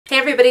Hey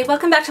everybody,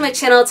 welcome back to my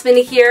channel. It's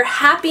Minnie here.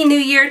 Happy New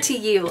Year to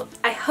you.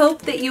 I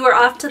hope that you are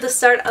off to the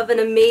start of an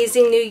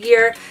amazing new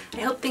year.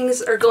 I hope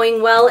things are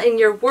going well in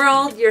your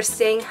world, you're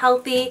staying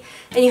healthy,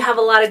 and you have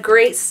a lot of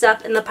great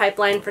stuff in the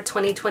pipeline for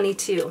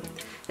 2022.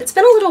 It's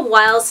been a little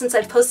while since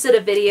I posted a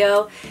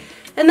video,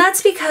 and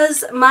that's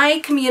because my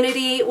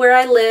community where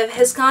I live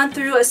has gone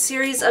through a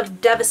series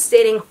of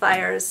devastating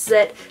fires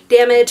that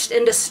damaged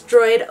and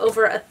destroyed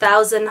over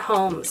 1,000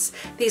 homes.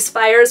 These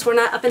fires were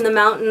not up in the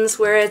mountains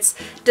where it's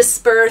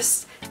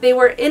dispersed. They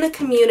were in a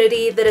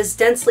community that is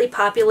densely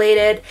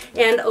populated,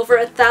 and over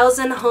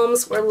 1,000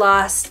 homes were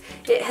lost.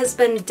 It has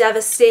been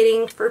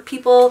devastating for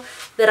people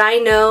that I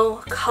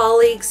know,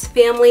 colleagues,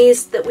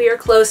 families that we are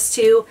close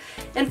to,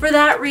 and for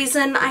that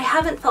reason I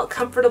haven't felt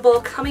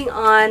comfortable coming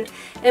on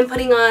and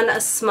putting on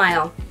a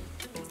smile.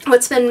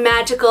 What's been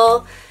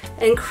magical,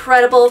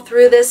 incredible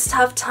through this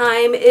tough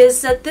time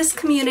is that this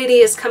community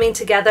is coming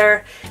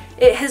together.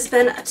 It has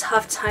been a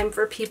tough time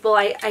for people.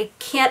 I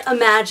can't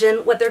imagine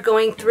what they're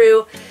going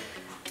through.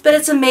 But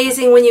it's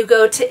amazing when you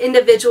go to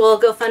individual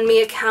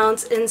GoFundMe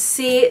accounts and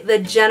see the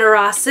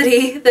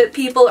generosity that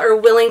people are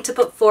willing to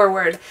put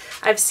forward.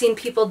 I've seen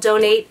people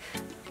donate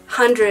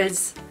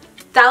hundreds,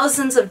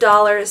 thousands of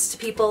dollars to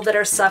people that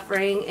are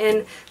suffering,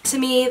 and to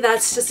me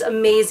that's just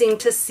amazing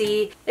to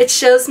see. It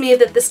shows me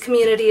that this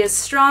community is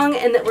strong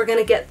and that we're going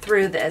to get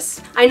through this.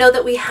 I know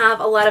that we have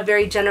a lot of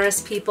very generous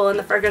people in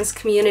the fragrance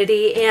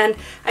community, and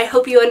I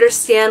hope you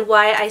understand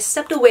why I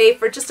stepped away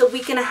for just a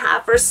week and a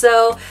half or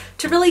so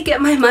to really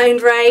get my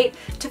mind right,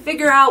 to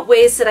figure out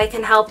ways that I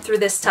can help through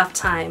this tough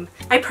time.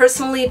 I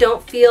personally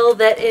don't feel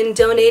that in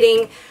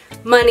donating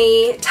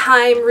money,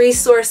 time,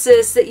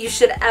 resources that you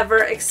should ever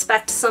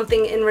expect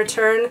something in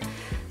return.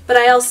 But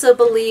I also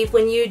believe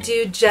when you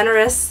do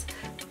generous,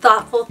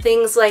 thoughtful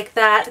things like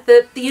that,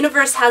 that the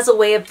universe has a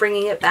way of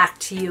bringing it back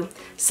to you.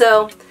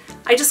 So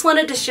I just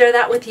wanted to share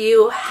that with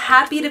you.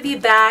 Happy to be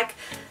back.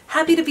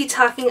 Happy to be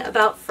talking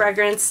about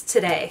fragrance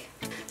today.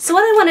 So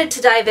what I wanted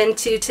to dive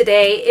into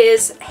today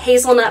is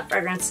hazelnut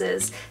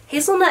fragrances.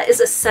 Hazelnut is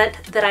a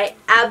scent that I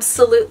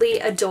absolutely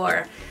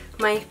adore.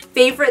 My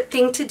favorite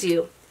thing to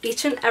do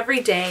each and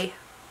every day,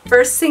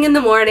 first thing in the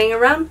morning,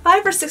 around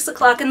 5 or 6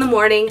 o'clock in the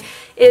morning,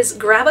 is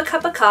grab a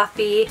cup of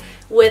coffee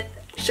with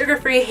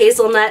sugar-free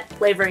hazelnut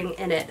flavoring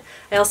in it.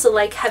 I also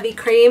like heavy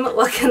cream.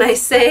 What can I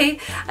say?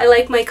 I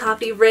like my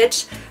coffee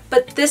rich,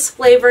 but this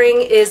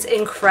flavoring is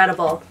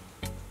incredible.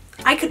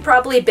 I could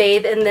probably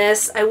bathe in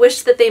this. I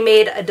wish that they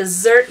made a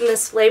dessert in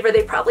this flavor.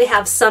 They probably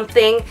have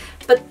something,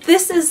 but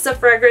this is the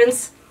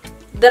fragrance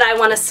that I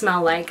want to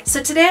smell like.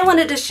 So today I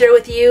wanted to share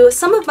with you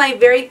some of my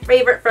very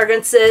favorite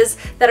fragrances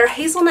that are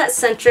hazelnut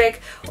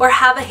centric or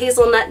have a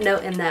hazelnut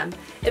note in them.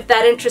 If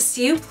that interests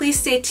you, please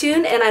stay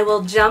tuned and I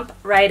will jump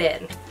right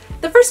in.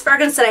 The first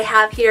fragrance that I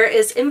have here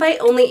is Invite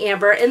Only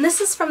Amber, and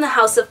this is from the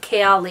house of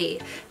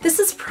Kayali. This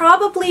is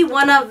probably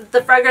one of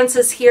the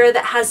fragrances here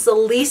that has the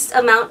least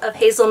amount of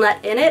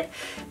hazelnut in it,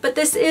 but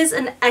this is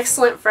an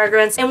excellent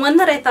fragrance and one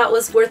that I thought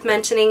was worth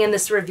mentioning in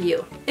this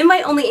review.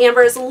 Invite Only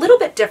Amber is a little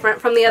bit different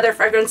from the other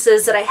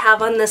fragrances that I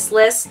have on this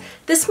list.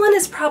 This one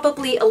is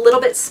probably a little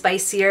bit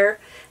spicier.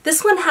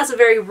 This one has a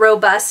very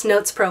robust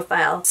notes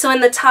profile. So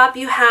in the top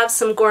you have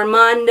some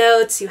gourmand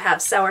notes, you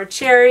have sour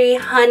cherry,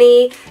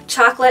 honey,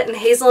 chocolate, and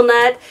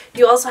hazelnut.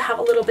 You also have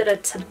a little bit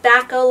of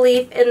tobacco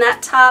leaf in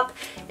that top.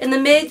 In the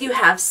mid you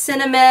have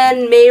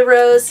cinnamon, may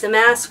rose,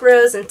 damask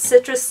rose, and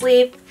citrus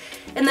leaf.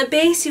 In the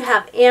base you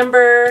have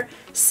amber,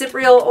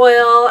 cypriol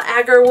oil,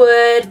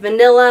 agarwood,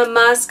 vanilla,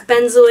 musk,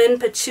 benzoin,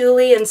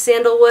 patchouli, and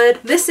sandalwood.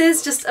 This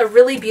is just a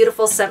really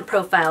beautiful scent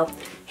profile.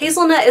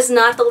 Hazelnut is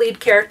not the lead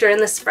character in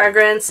this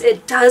fragrance.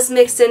 It does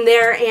mix in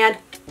there, and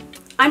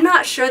I'm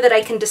not sure that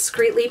I can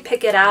discreetly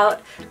pick it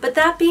out, but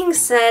that being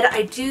said,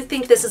 I do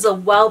think this is a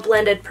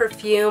well-blended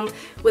perfume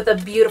with a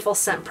beautiful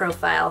scent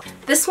profile.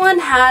 This one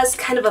has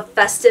kind of a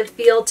festive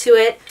feel to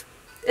it.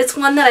 It's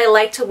one that I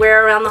like to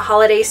wear around the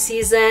holiday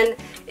season.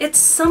 It's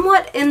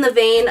somewhat in the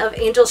vein of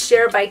Angel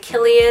Share by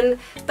Kilian,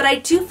 but I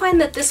do find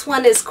that this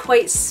one is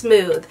quite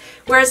smooth.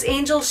 Whereas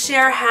Angel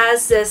Share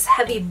has this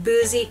heavy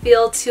boozy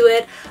feel to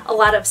it, a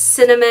lot of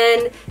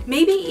cinnamon,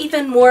 maybe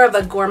even more of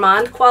a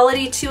gourmand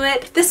quality to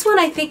it. This one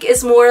I think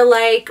is more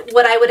like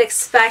what I would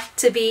expect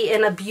to be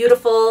in a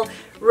beautiful,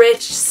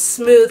 rich,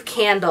 smooth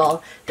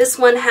candle. This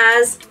one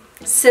has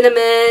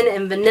cinnamon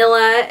and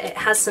vanilla. It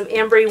has some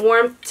ambery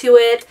warmth to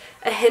it,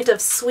 a hint of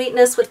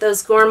sweetness with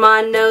those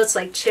gourmand notes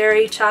like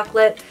cherry,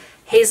 chocolate,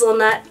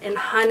 hazelnut, and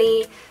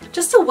honey.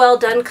 Just a well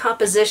done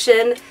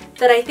composition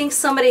that I think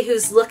somebody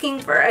who's looking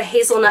for a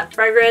hazelnut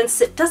fragrance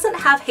that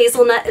doesn't have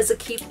hazelnut as a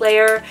key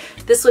player,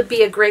 this would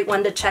be a great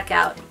one to check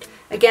out.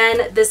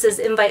 Again, this is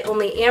Invite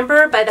Only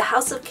Amber by the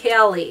house of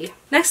Kayali.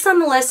 Next on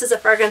the list is a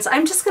fragrance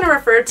I'm just going to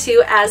refer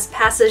to as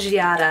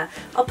Passeggiata.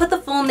 I'll put the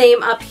full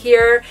name up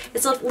here.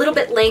 It's a little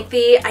bit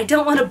lengthy. I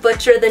don't want to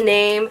butcher the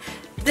name.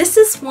 This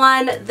is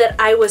one that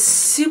I was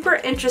super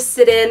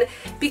interested in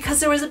because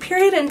there was a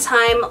period in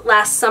time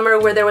last summer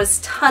where there was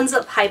tons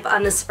of hype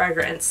on this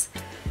fragrance.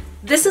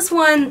 This is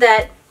one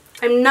that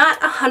I'm not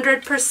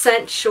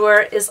 100%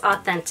 sure is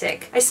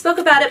authentic. I spoke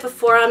about it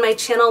before on my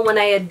channel when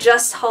I had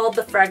just hauled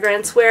the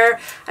fragrance, where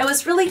I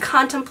was really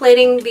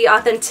contemplating the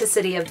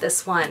authenticity of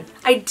this one.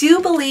 I do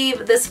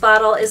believe this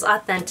bottle is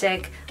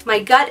authentic.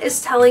 My gut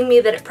is telling me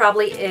that it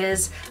probably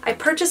is. I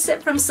purchased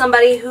it from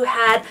somebody who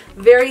had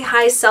very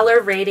high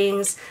seller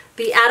ratings.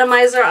 The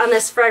atomizer on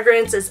this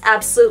fragrance is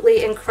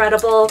absolutely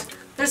incredible.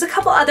 There's a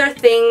couple other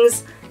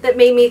things that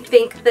made me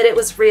think that it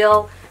was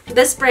real.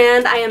 This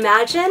brand, I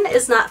imagine,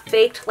 is not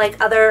faked like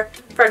other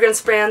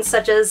fragrance brands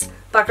such as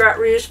Baccarat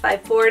Rouge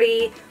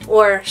 540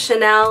 or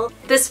Chanel.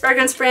 This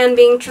fragrance brand,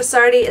 being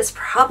Trussardi, is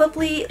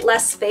probably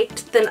less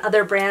faked than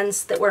other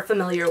brands that we're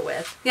familiar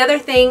with. The other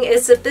thing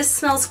is that this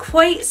smells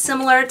quite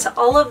similar to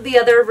all of the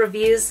other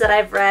reviews that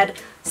I've read,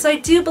 so I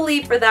do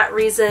believe for that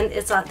reason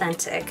it's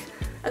authentic.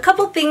 A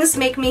couple things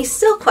make me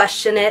still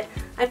question it.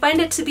 I find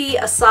it to be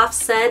a soft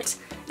scent,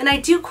 and I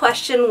do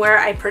question where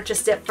I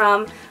purchased it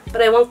from,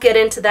 but I won't get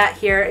into that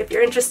here. If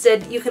you're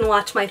interested, you can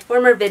watch my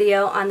former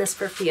video on this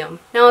perfume.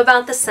 Now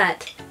about the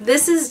scent.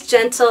 This is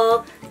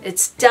gentle,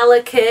 it's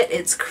delicate,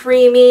 it's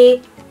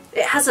creamy,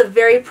 it has a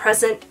very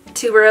present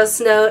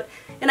tuberose note,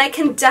 and I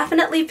can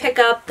definitely pick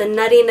up the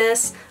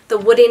nuttiness, the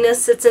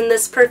woodiness that's in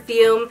this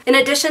perfume. In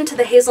addition to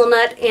the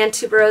hazelnut and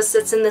tuberose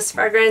that's in this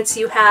fragrance,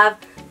 you have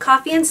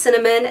coffee and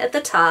cinnamon at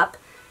the top.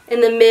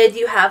 In the mid,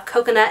 you have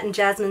coconut and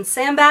jasmine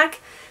sambac.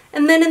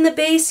 And then in the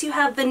base, you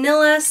have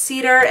vanilla,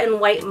 cedar, and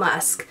white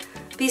musk.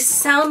 These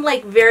sound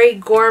like very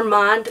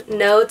gourmand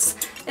notes,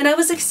 and I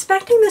was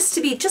expecting this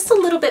to be just a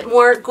little bit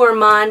more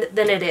gourmand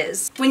than it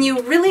is. When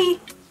you really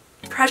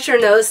press your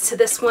nose to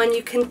this one,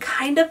 you can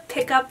kind of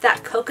pick up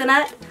that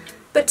coconut,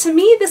 but to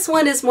me, this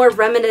one is more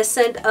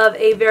reminiscent of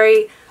a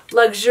very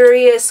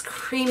luxurious,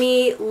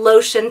 creamy,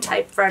 lotion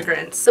type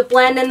fragrance. The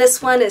blend in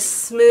this one is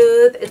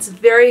smooth, it's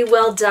very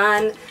well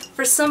done.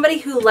 For somebody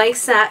who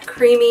likes that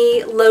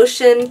creamy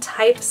lotion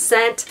type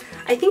scent,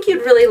 I think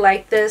you'd really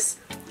like this.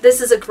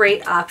 This is a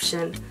great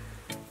option.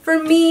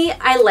 For me,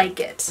 I like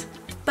it,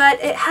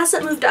 but it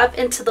hasn't moved up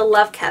into the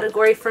love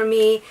category for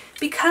me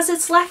because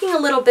it's lacking a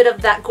little bit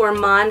of that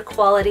gourmand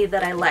quality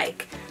that I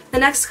like. The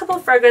next couple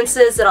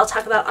fragrances that I'll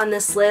talk about on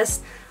this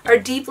list are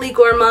deeply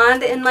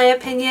gourmand in my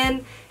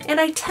opinion, and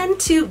I tend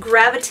to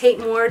gravitate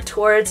more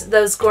towards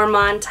those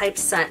gourmand type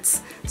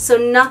scents. So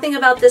nothing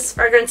about this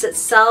fragrance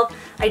itself.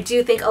 I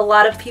do think a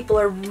lot of people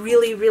are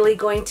really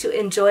going to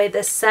enjoy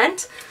this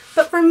scent,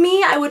 but for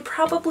me, I would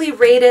probably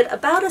rate it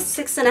about a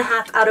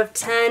 6.5 out of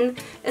 10.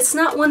 It's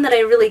not one that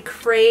I really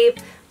crave,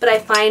 but I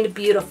find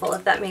beautiful,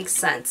 if that makes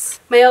sense.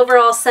 My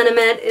overall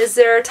sentiment is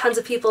there are tons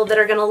of people that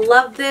are gonna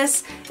love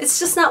this. It's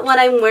just not what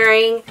I'm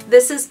wearing.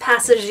 This is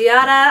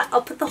Passeggiata.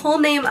 I'll put the whole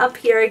name up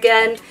here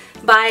again,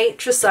 by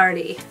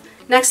Trussardi.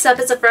 Next up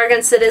is a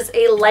fragrance that is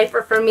a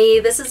lifer for me.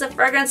 This is a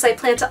fragrance I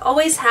plan to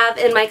always have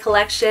in my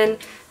collection.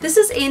 This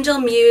is Angel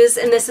Muse,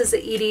 and this is the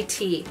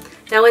EDT.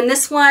 Now in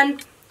this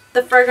one,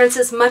 the fragrance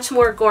is much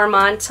more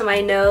gourmand to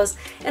my nose,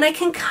 and I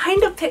can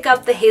kind of pick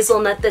up the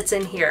hazelnut that's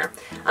in here.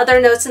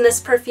 Other notes in this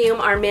perfume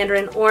are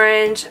mandarin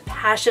orange,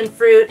 passion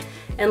fruit,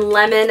 and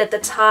lemon at the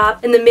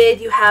top. In the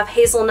mid, you have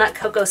hazelnut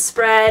cocoa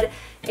spread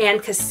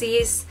and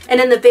cassis. And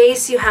in the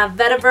base, you have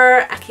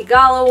vetiver,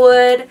 akigala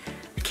wood,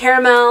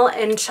 caramel,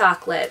 and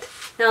chocolate.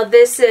 Now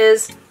this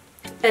is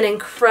an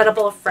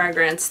incredible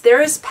fragrance.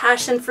 There is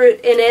passion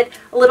fruit in it,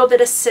 a little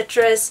bit of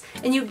citrus,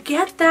 and you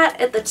get that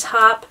at the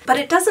top, but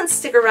it doesn't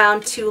stick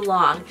around too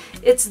long.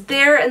 It's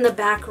there in the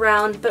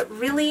background, but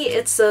really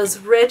it's those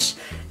rich,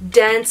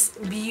 dense,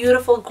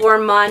 beautiful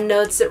gourmand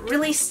notes that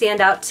really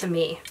stand out to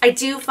me. I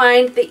do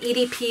find the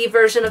EDP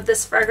version of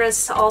this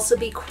fragrance to also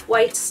be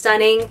quite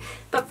stunning,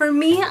 but for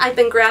me, I've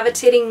been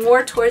gravitating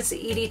more towards the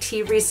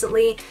EDT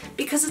recently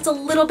because it's a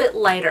little bit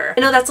lighter.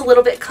 I know that's a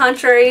little bit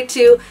contrary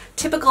to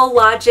typical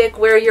logic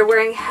where you're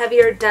wearing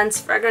heavier,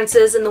 dense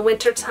fragrances in the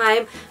winter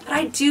time, but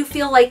I do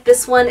feel like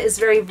this one is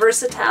very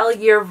versatile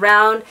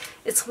year-round.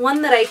 It's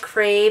one that I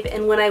crave,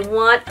 and when I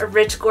want a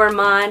rich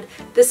gourmand,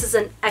 this is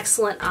an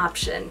excellent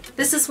option.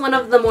 This is one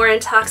of the more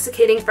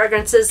intoxicating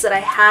fragrances that I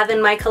have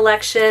in my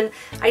collection.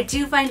 I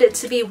do find it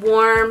to be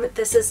warm.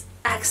 This is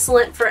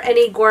excellent for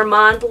any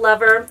gourmand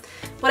lover.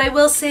 What I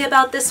will say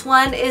about this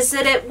one is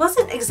that it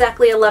wasn't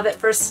exactly a love at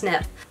first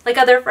sniff. Like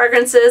other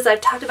fragrances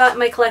I've talked about in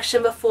my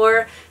collection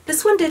before,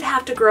 this one did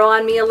have to grow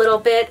on me a little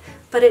bit,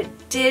 but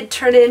it did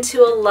turn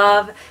into a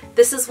love.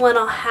 This is one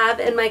I'll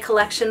have in my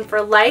collection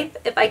for life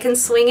if I can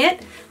swing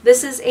it.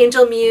 This is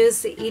Angel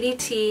Muse, the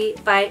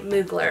EDT by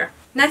Mugler.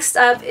 Next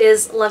up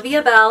is La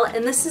Vie Belle,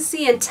 and this is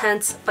the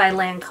Intense by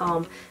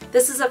Lancome.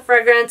 This is a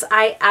fragrance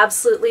I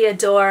absolutely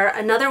adore.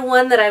 Another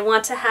one that I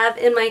want to have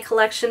in my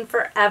collection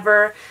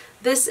forever.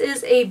 This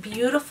is a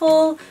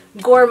beautiful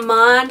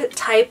gourmand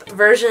type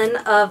version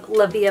of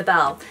La Vie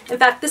Belle. In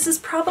fact, this is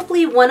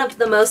probably one of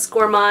the most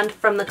gourmand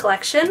from the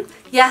collection.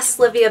 Yes,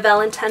 La Vie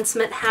Belle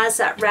Intensement has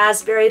that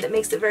raspberry that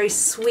makes it very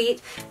sweet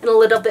and a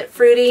little bit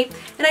fruity.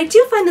 And I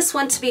do find this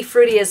one to be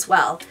fruity as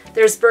well.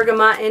 There's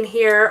bergamot in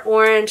here,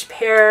 orange,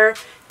 pear,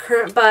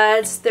 currant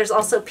buds. There's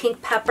also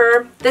pink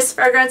pepper. This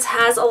fragrance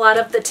has a lot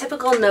of the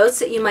typical notes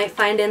that you might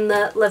find in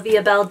the La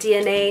Vie Belle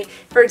DNA.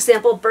 For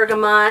example,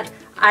 bergamot,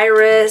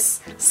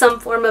 iris, some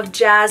form of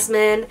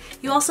jasmine.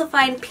 You also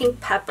find pink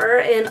pepper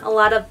in a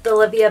lot of the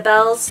La Vie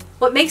Belles.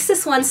 What makes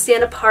this one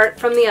stand apart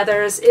from the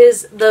others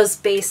is those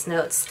base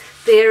notes.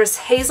 There's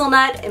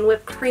hazelnut and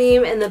whipped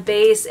cream in the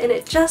base, and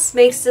it just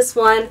makes this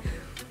one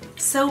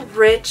so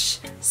rich,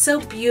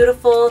 so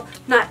beautiful,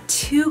 not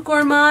too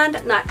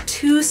gourmand, not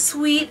too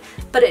sweet,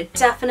 but it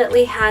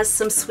definitely has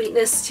some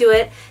sweetness to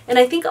it. And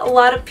I think a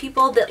lot of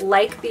people that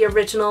like the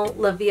original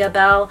La Vie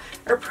Belle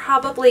are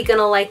probably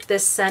gonna like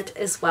this scent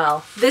as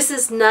well. This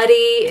is nutty,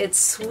 it's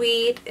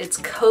sweet, it's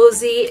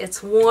cozy,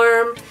 it's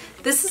warm.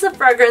 This is a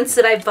fragrance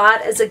that I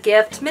bought as a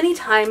gift many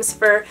times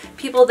for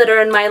people that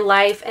are in my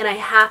life, and I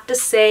have to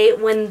say,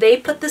 when they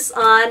put this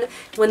on,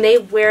 when they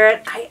wear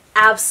it, I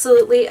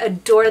absolutely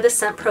adore the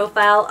scent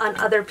profile on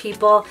other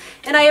people,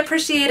 and I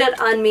appreciate it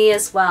on me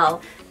as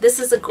well. This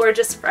is a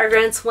gorgeous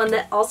fragrance, one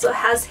that also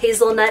has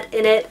hazelnut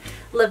in it,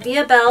 La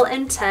Vie Belle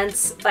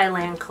Intense by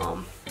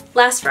Lancome.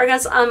 Last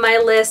fragrance on my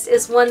list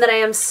is one that I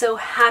am so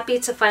happy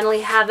to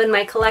finally have in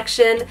my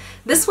collection.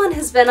 This one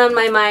has been on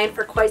my mind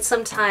for quite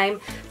some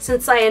time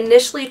since I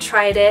initially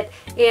tried it,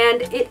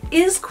 and it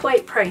is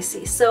quite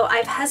pricey. So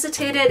I've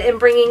hesitated in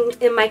bringing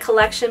in my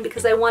collection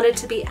because I wanted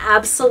to be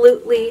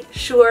absolutely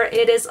sure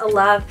it is a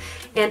love,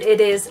 and it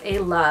is a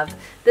love.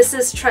 This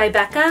is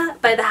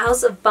Tribeca by the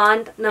House of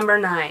Bond No.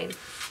 9.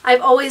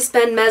 I've always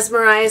been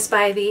mesmerized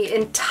by the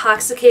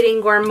intoxicating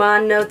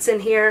gourmand notes in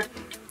here.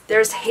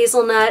 There's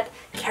hazelnut,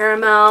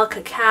 caramel,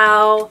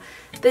 cacao.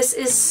 This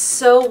is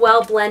so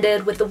well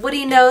blended with the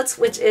woody notes,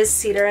 which is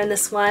cedar in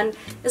this one,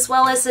 as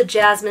well as the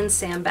jasmine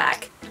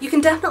sambac. You can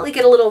definitely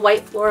get a little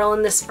white floral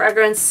in this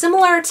fragrance,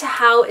 similar to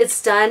how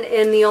it's done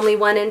in The Only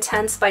One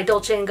Intense by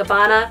Dolce &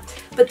 Gabbana,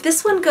 but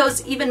this one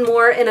goes even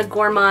more in a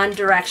gourmand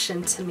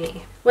direction to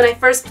me. When I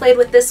first played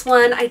with this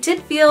one, I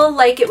did feel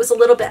like it was a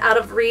little bit out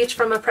of reach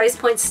from a price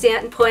point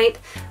standpoint,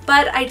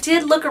 but I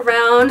did look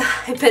around,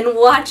 I've been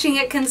watching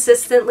it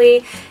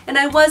consistently, and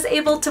I was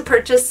able to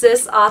purchase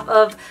this off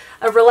of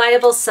a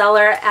reliable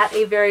seller at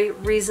a very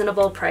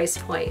reasonable price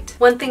point.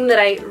 One thing that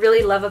I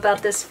really love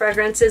about this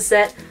fragrance is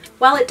that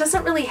while it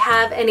doesn't really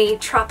have any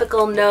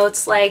tropical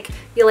notes like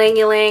ylang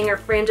ylang or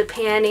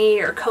frangipani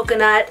or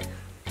coconut,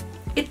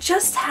 it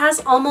just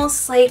has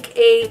almost like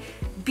a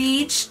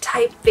beach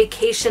type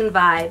vacation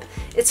vibe.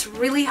 It's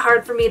really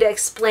hard for me to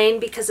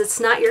explain because it's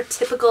not your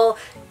typical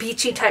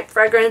beachy type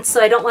fragrance,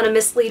 so I don't want to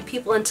mislead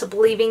people into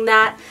believing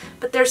that,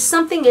 but there's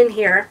something in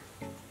here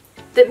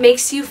that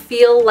makes you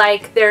feel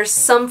like there's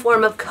some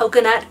form of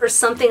coconut or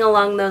something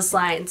along those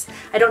lines.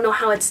 I don't know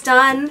how it's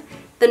done.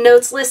 The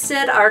notes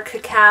listed are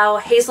cacao,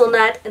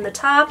 hazelnut in the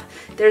top,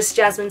 there's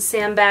jasmine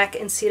sambac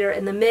and cedar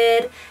in the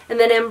mid, and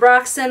then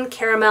ambroxan,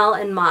 caramel,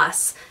 and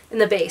moss in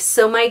the base.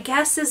 So my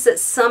guess is that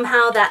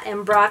somehow that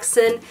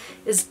ambroxan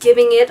is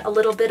giving it a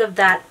little bit of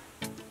that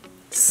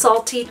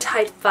salty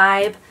type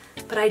vibe,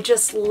 but I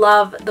just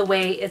love the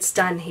way it's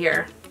done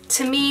here.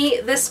 To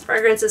me, this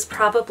fragrance is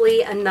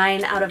probably a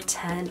 9 out of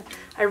 10.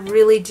 I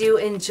really do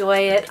enjoy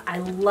it. I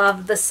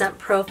love the scent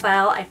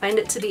profile. I find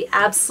it to be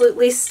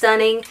absolutely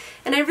stunning,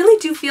 and I really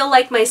do feel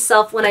like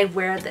myself when I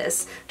wear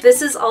this.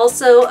 This is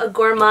also a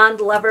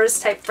gourmand lovers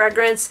type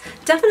fragrance.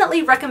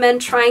 Definitely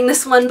recommend trying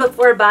this one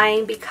before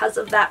buying because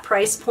of that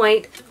price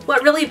point.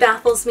 What really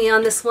baffles me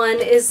on this one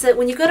is that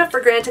when you go to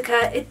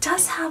Fragrantica, it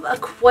does have a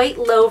quite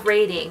low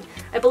rating.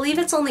 I believe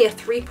it's only a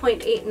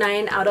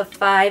 3.89 out of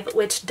 5,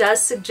 which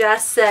does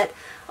suggest that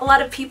a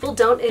lot of people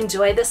don't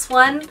enjoy this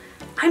one.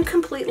 I'm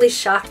completely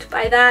shocked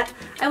by that.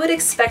 I would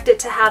expect it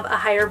to have a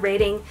higher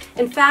rating.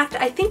 In fact,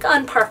 I think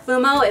on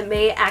Parfumo it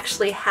may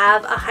actually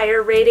have a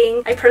higher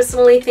rating. I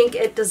personally think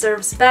it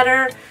deserves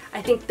better.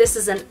 I think this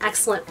is an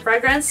excellent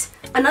fragrance.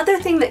 Another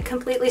thing that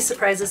completely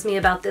surprises me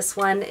about this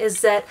one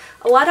is that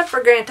a lot of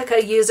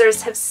Fragrantica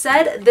users have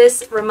said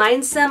this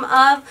reminds them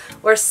of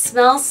or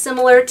smells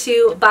similar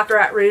to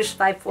Baccarat Rouge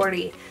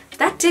 540.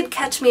 That did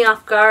catch me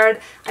off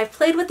guard. I've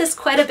played with this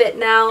quite a bit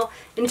now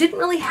and didn't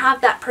really have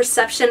that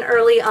perception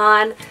early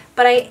on,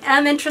 but I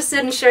am interested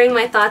in sharing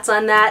my thoughts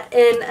on that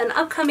in an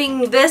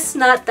upcoming This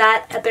Not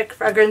That epic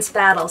fragrance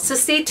battle. So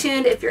stay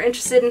tuned if you're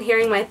interested in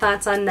hearing my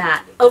thoughts on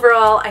that.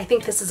 Overall, I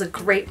think this is a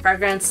great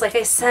fragrance. Like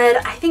I said,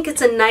 I think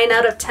it's a 9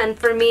 out of 10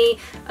 for me.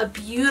 A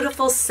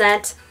beautiful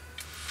scent.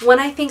 One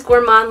I think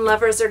gourmand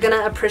lovers are going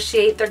to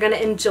appreciate, they're going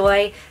to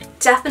enjoy.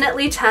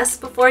 Definitely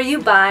test before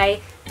you buy.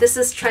 This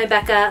is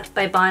Tribeca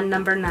by Bond No.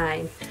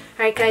 9.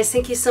 Alright guys,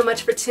 thank you so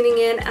much for tuning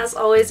in. As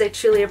always, I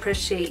truly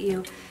appreciate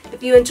you.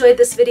 If you enjoyed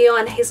this video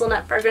on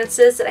hazelnut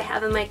fragrances that I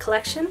have in my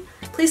collection,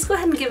 please go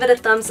ahead and give it a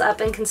thumbs up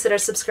and consider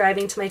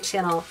subscribing to my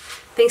channel.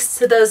 Thanks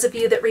to those of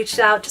you that reached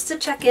out just to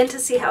check in to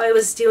see how I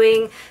was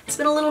doing. It's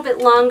been a little bit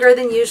longer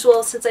than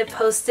usual since I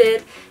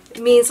posted.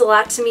 It means a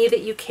lot to me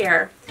that you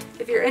care.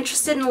 If you're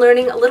interested in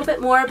learning a little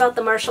bit more about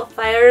the Marshall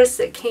fires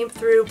that came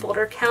through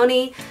Boulder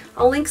County,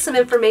 I'll link some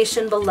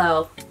information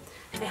below.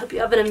 I hope you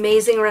have an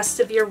amazing rest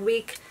of your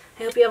week.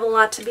 I hope you have a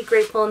lot to be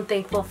grateful and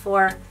thankful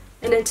for.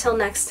 And until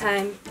next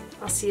time,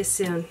 I'll see you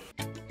soon.